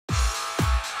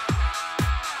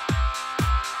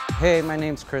Hey, my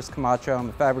name's Chris Camacho. I'm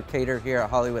a fabricator here at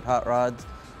Hollywood Hot Rods.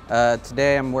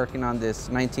 Today I'm working on this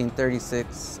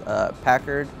 1936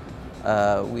 Packard.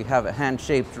 We have a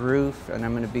hand-shaped roof, and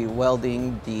I'm going to be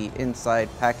welding the inside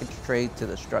package tray to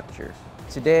the structure.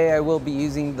 Today I will be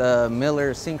using the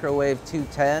Miller Syncrowave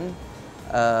 210.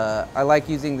 I like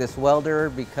using this welder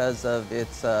because of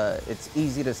it's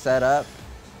easy to set up.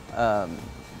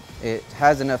 It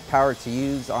has enough power to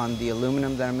use on the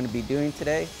aluminum that I'm going to be doing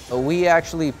today. We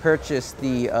actually purchased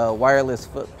the wireless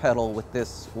foot pedal with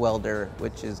this welder,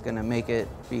 which is going to make it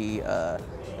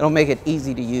it'll make it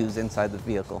easy to use inside the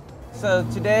vehicle. So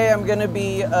today I'm going to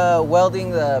be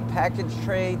welding the package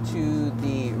tray to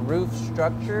the roof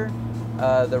structure.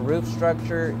 The roof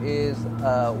structure is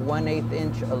 1/8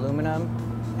 inch aluminum,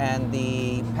 and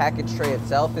the package tray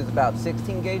itself is about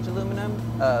 16 gauge aluminum,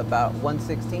 about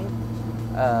 1/16.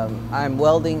 I'm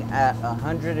welding at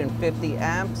 150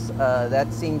 amps.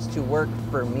 That seems to work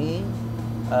for me.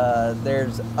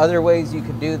 There's other ways you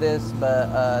could do this,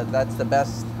 but that's the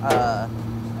best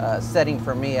setting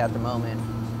for me at the moment.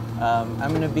 I'm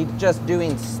going to be just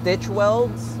doing stitch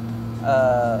welds,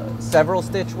 several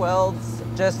stitch welds,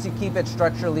 just to keep it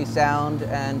structurally sound,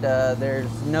 and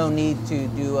there's no need to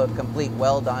do a complete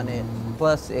weld on it.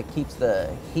 Plus, it keeps the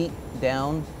heat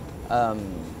down,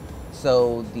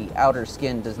 so the outer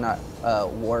skin does not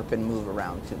warp and move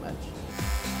around too much.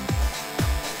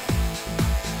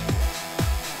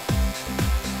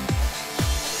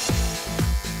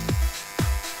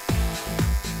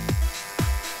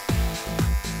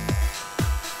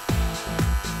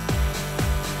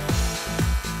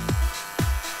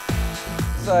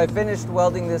 So I finished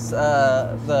welding this,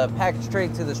 the package tray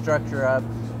to the structure up.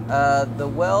 The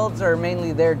welds are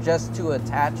mainly there just to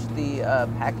attach the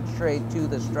package tray to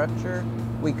the structure.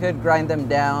 We could grind them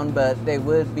down, but they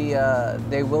will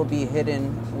be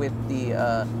hidden with the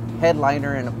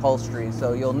headliner and upholstery,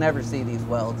 so you'll never see these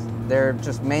welds. They're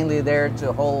just mainly there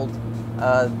to hold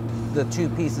the two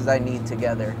pieces I need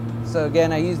together. So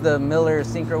again, I use the Miller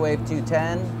Syncrowave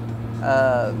 210.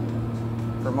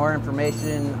 For more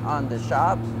information on the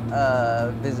shop,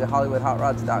 visit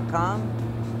HollywoodHotRods.com.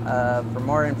 For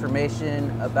more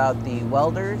information about the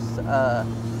welders,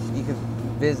 you can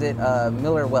visit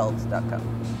MillerWelds.com.